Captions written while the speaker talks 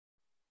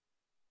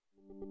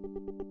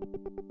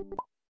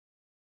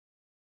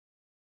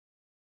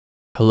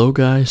Hello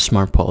guys,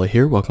 Smart Paula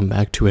here. Welcome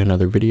back to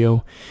another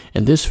video.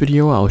 In this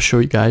video, I'll show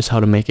you guys how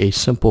to make a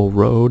simple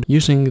road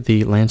using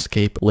the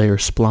landscape layer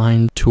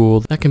spline tool.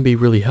 That can be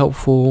really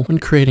helpful when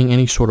creating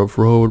any sort of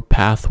road,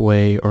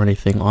 pathway, or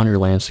anything on your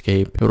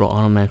landscape. It will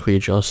automatically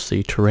adjust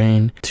the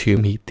terrain to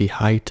meet the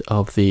height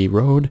of the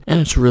road,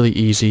 and it's really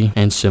easy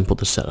and simple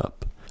to set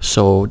up.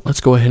 So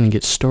let's go ahead and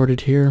get started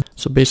here.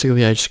 So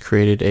basically I just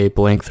created a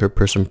blank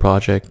third-person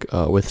project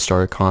with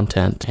starter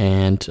content,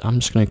 and I'm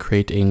just going to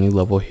create a new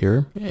level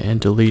here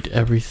and delete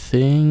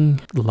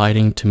everything.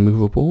 Lighting to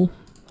movable,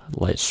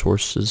 light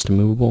sources to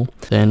movable.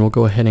 Then we'll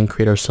go ahead and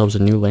create ourselves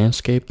a new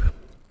landscape.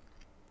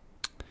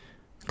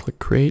 Click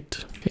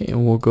create. Okay,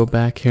 and we'll go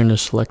back here into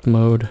select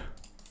mode,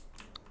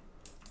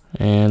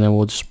 and then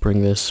we'll just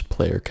bring this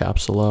player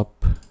capsule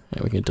up,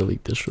 and we can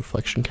delete this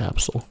reflection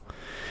capsule.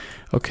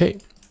 Okay.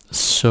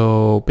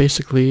 So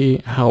basically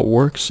how it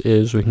works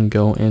is we can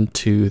go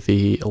into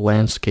the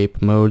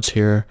landscape modes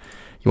here.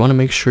 You want to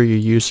make sure you're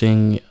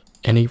using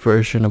any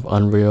version of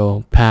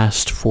Unreal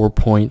past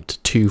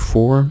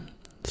 4.24.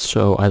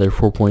 So either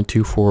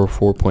 4.24 or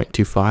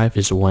 4.25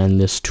 is when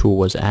this tool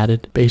was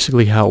added.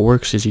 Basically how it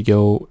works is you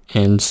go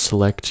and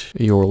select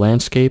your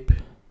landscape,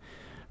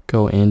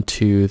 go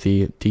into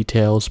the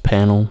details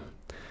panel,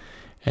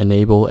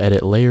 enable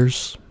edit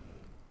layers,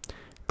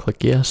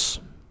 click yes.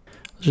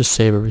 Just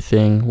save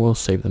everything. We'll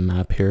save the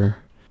map here,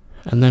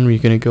 and then we're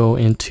going to go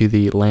into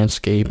the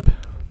landscape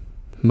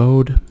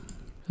mode, and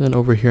then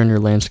over here in your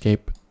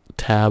landscape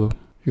tab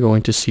you're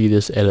going to see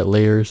this edit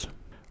layers.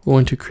 We're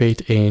going to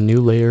create a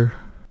new layer,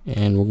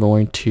 and we're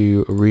going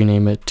to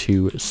rename it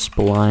to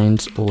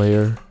Splines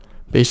layer.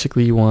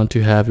 Basically you want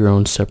to have your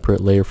own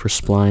separate layer for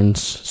splines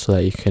so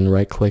that you can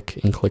right click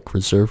and click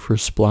reserve for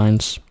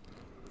splines,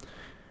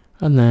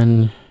 and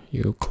then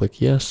you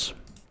click yes.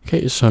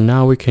 Okay, so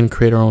now we can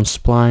create our own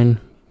spline.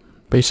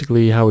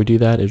 Basically how we do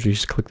that is we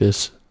just click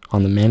this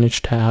on the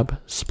Manage tab,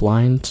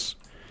 Splines.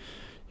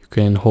 You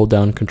can hold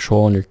down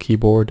Control on your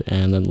keyboard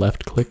and then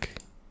left click.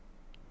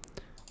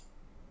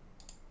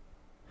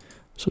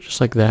 So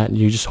just like that,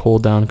 you just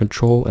hold down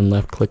Control and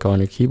left click on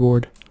your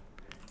keyboard,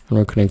 and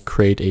we're going to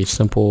create a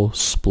simple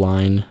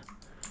spline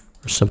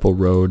or simple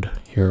road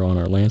here on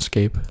our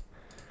landscape.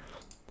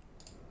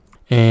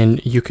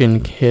 And you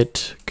can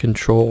hit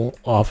Control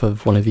off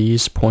of one of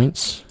these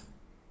points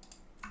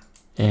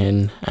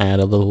and add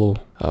a little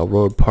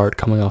road part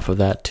coming off of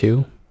that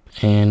too.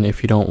 And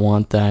if you don't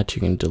want that, you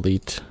can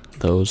delete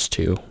those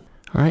two.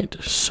 Alright,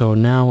 so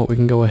now what we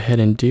can go ahead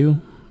and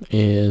do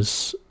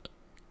is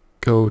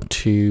go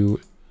to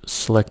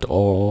select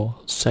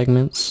all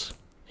segments,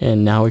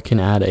 and now we can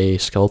add a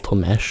skeletal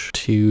mesh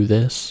to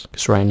this,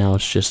 because right now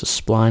it's just a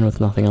spline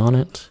with nothing on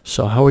it.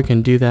 So how we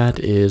can do that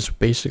is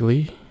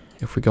basically,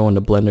 if we go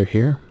into Blender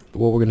here,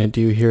 what we're going to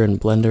do here in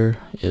Blender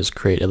is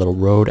create a little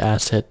road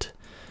asset.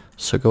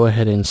 So go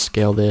ahead and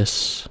scale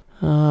this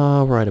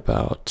right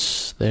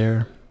about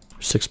there,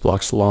 6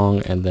 blocks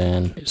long, and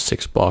then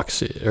 6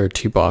 blocks or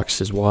 2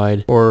 boxes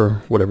wide,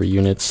 or whatever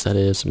units that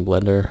is in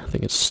Blender. I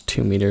think it's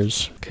 2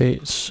 meters. Okay,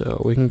 so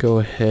we can go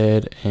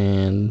ahead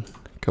and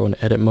go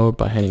into edit mode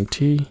by hitting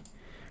T,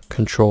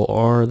 Control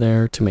R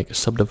there to make a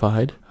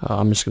subdivide.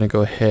 I'm just going to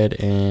go ahead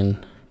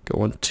and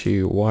go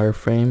into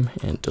wireframe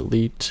and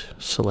delete,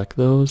 select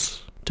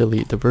those,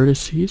 delete the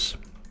vertices.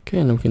 Okay,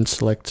 and then we can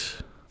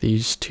select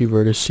these 2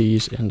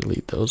 vertices and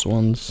delete those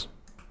ones.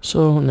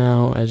 So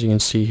now, as you can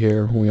see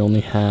here, we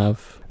only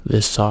have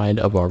this side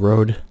of our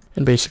road,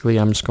 and basically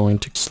I'm just going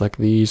to select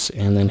these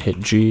and then hit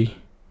G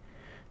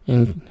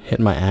and hit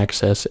my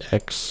axis,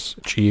 X,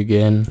 G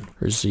again,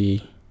 or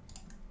Z,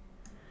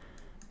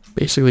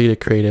 basically to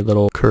create a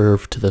little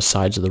curve to the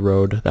sides of the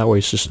road. That way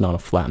it's just not a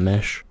flat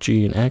mesh.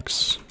 G and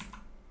X,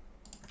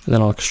 and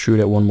then I'll extrude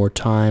it one more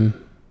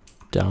time,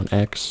 down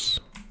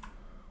X,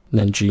 and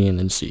then G, and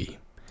then Z.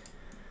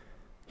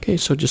 Okay,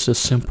 so just a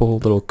simple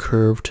little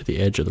curve to the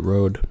edge of the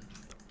road.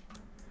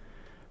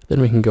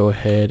 Then we can go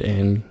ahead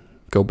and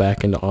go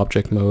back into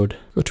object mode,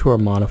 go to our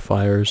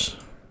modifiers,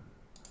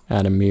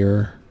 add a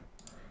mirror,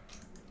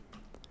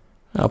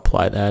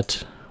 apply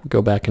that,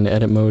 go back into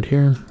edit mode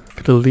here,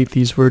 delete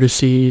these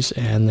vertices,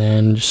 and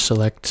then just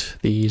select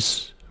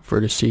these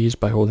vertices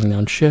by holding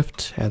down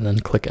shift, and then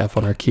click F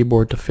on our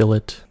keyboard to fill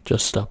it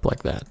just up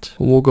like that.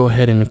 We'll go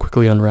ahead and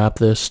quickly unwrap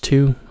this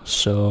too,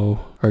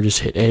 or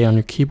just hit A on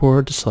your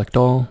keyboard to select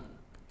all,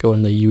 go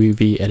in the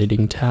UEV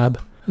editing tab,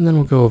 and then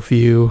we'll go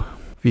view,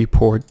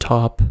 viewport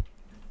top,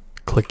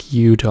 click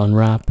U to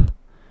unwrap,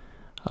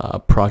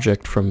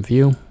 project from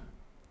view.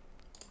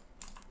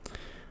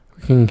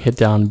 We can hit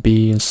down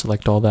B and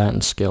select all that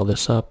and scale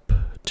this up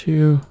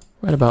to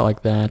right about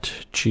like that,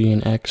 G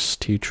and X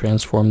to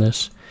transform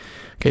this.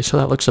 Okay, so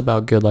that looks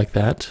about good like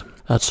that.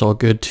 That's all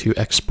good to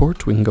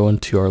export. We can go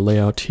into our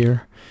layout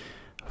here,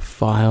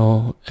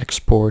 File,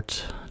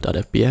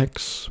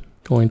 Export.fbx.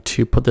 Going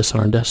to put this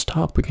on our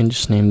desktop. We can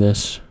just name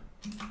this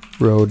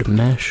Road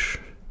Mesh,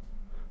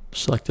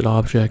 selected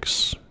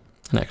objects,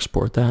 and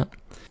export that.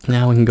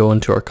 Now we can go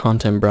into our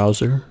content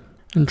browser,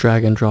 and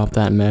drag and drop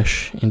that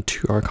mesh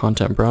into our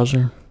content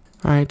browser.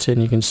 Alright,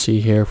 and you can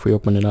see here if we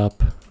open it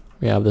up,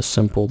 we have this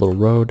simple little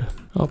road.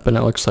 Oh, and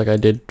it looks like I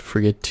did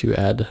forget to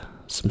add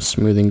some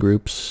smoothing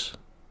groups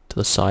to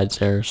the sides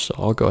there, so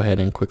I'll go ahead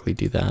and quickly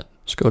do that.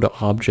 Let's go to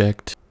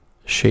Object,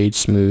 Shade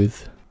Smooth,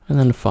 and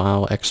then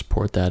File,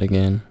 export that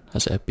again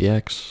as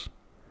FBX,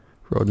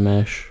 Road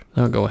Mesh.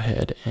 Then I'll go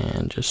ahead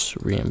and just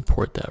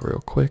re-import that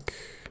real quick.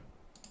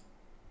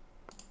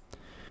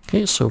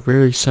 Okay, so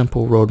very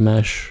simple road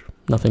mesh,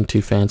 nothing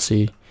too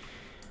fancy.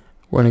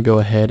 We're going to go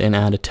ahead and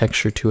add a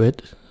texture to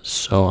it,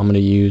 so I'm going to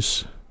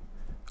use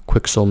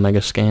Quixel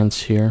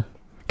Megascans here.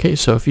 Okay,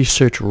 so if you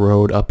search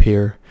road up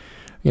here,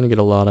 you're going to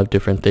get a lot of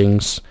different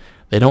things.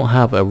 They don't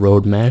have a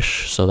road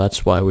mesh, so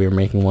that's why we're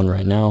making one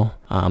right now,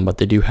 but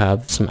they do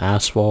have some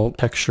asphalt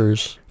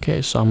textures.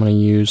 Okay, so I'm going to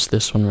use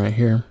this one right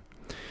here.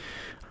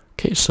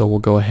 Okay, so we'll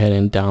go ahead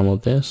and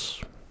download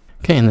this.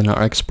 Okay, and then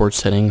our export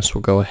settings,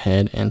 we'll go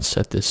ahead and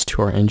set this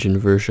to our engine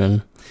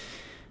version.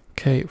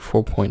 Okay,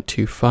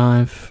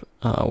 4.25.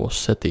 We'll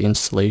set the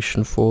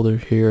installation folder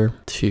here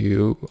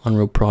to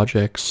Unreal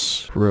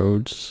Projects,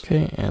 Roads.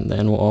 Okay, and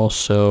then we'll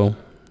also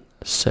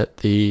set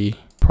the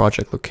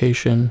project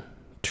location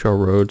to our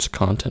Roads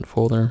content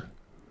folder.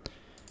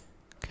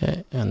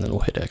 Okay, and then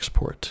we'll hit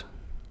export.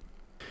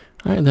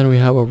 Alright, then we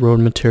have a road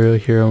material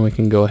here, and we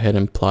can go ahead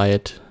and apply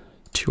it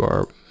to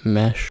our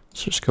mesh.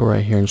 So just go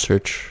right here and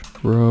search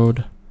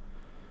road.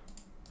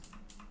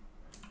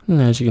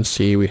 And as you can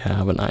see, we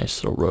have a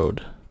nice little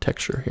road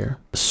texture here.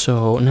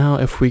 So now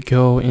if we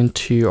go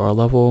into our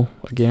level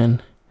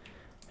again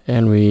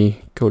and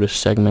we go to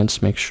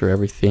segments, make sure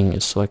everything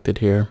is selected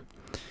here.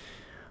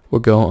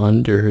 We'll go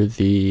under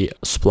the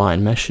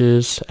spline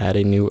meshes, add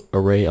a new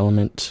array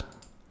element.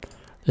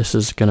 This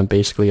is going to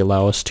basically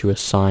allow us to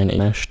assign a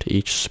mesh to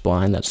each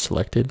spline that's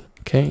selected.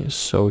 Okay,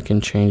 so we can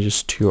change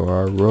this to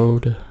our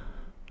road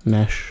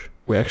mesh.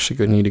 We actually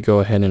going to need to go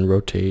ahead and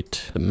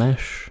rotate the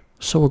mesh.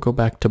 So we'll go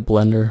back to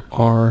Blender,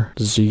 R,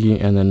 Z,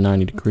 and then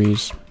 90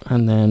 degrees,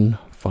 and then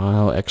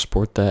File,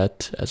 export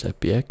that as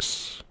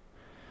FBX,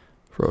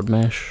 road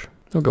mesh.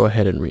 We'll go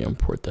ahead and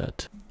re-import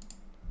that.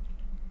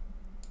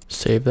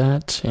 Save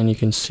that, and you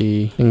can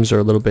see things are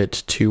a little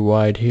bit too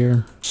wide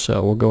here,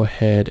 so we'll go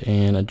ahead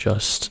and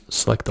adjust,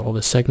 select all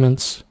the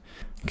segments.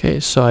 Okay,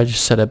 so I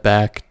just set it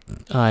back,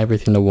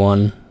 everything to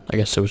 1. I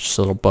guess it was just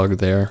a little bug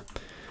there.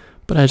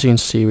 But as you can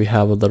see, we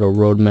have a little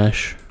road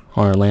mesh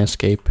on our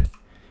landscape.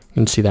 You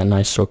can see that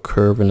nice little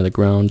curve into the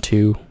ground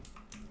too.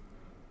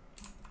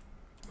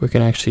 We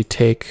can actually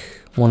take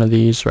one of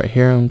these right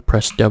here and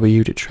press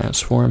W to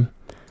transform.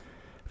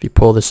 If you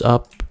pull this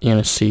up, you're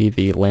going to see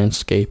the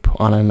landscape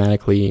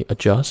automatically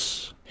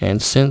adjusts.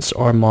 And since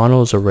our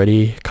model is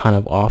already kind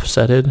of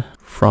offsetted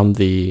from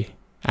the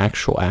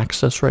actual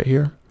axis right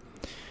here,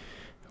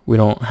 we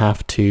don't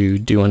have to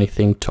do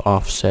anything to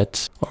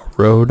offset our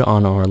road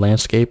on our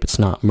landscape. It's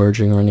not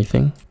merging or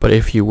anything. But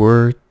if you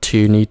were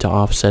to need to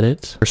offset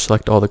it,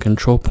 select all the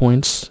control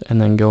points and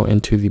then go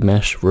into the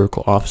mesh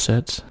vertical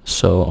offset.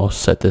 So I'll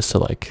set this to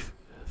like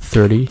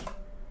 30.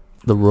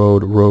 The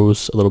road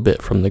rose a little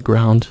bit from the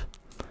ground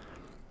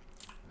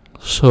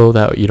so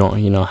that you don't,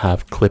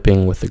 have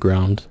clipping with the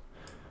ground.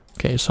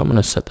 Okay, so I'm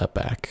going to set that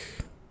back.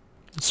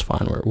 It's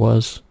fine where it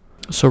was.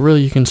 So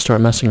really you can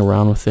start messing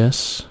around with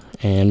this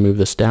and move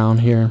this down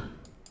here.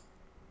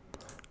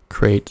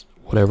 Create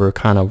whatever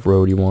kind of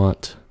road you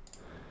want.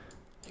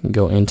 You can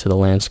go into the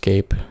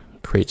landscape,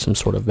 create some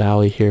sort of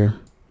valley here,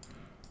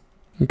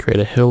 and create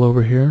a hill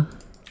over here.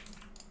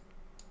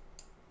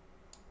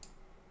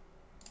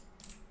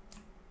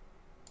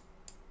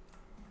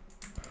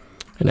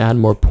 And add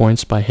more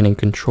points by hitting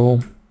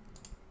Control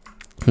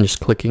and just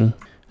clicking.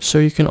 So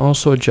you can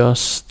also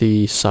adjust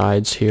the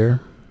sides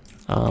here,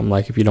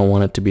 like if you don't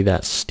want it to be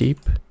that steep.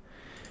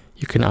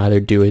 You can either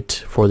do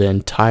it for the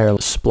entire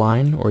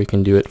spline, or you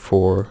can do it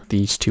for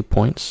these 2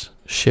 points.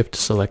 Shift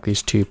to select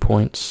these 2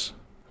 points.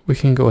 We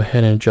can go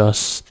ahead and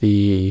adjust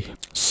the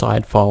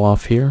side fall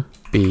off here,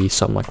 be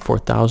something like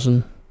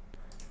 4,000.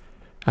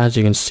 As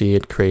you can see,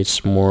 it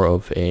creates more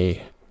of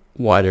a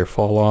wider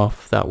fall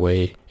off. That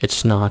way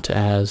it's not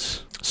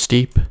as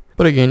steep.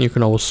 But again, you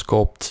can always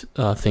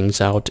sculpt things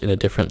out in a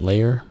different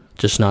layer,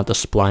 just not the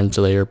splines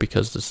layer,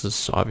 because this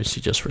is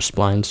obviously just for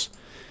splines.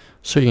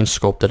 So you can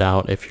sculpt it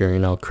out if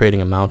you're,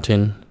 creating a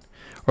mountain,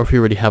 or if you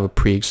already have a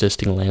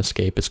pre-existing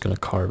landscape, it's going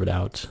to carve it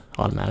out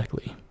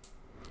automatically.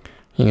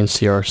 You can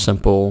see our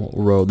simple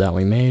road that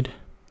we made.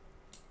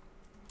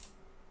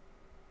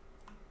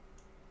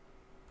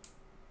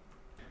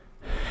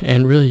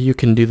 And really you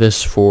can do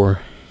this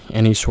for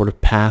any sort of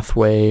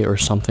pathway or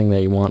something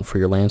that you want for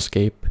your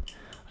landscape.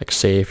 Like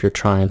say if you're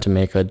trying to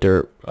make a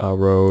dirt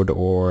road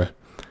or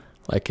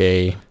like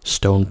a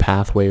stone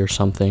pathway or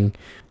something,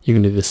 you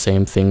can do the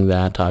same thing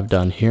that I've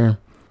done here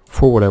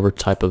for whatever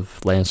type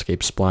of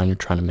landscape spline you're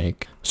trying to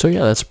make. So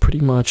yeah, that's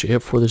pretty much it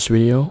for this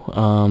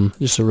video.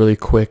 Just a really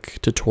quick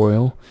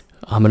tutorial.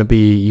 I'm going to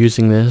be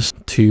using this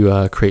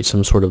to create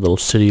some sort of little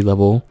city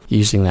level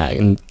using that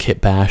in Kit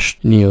Bash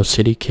Neo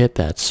City kit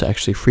that's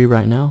actually free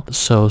right now.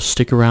 So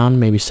stick around,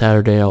 maybe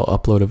Saturday I'll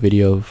upload a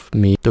video of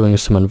me doing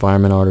some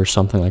environment art or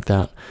something like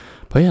that.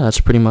 But yeah,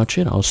 that's pretty much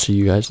it. I'll see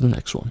you guys in the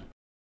next one.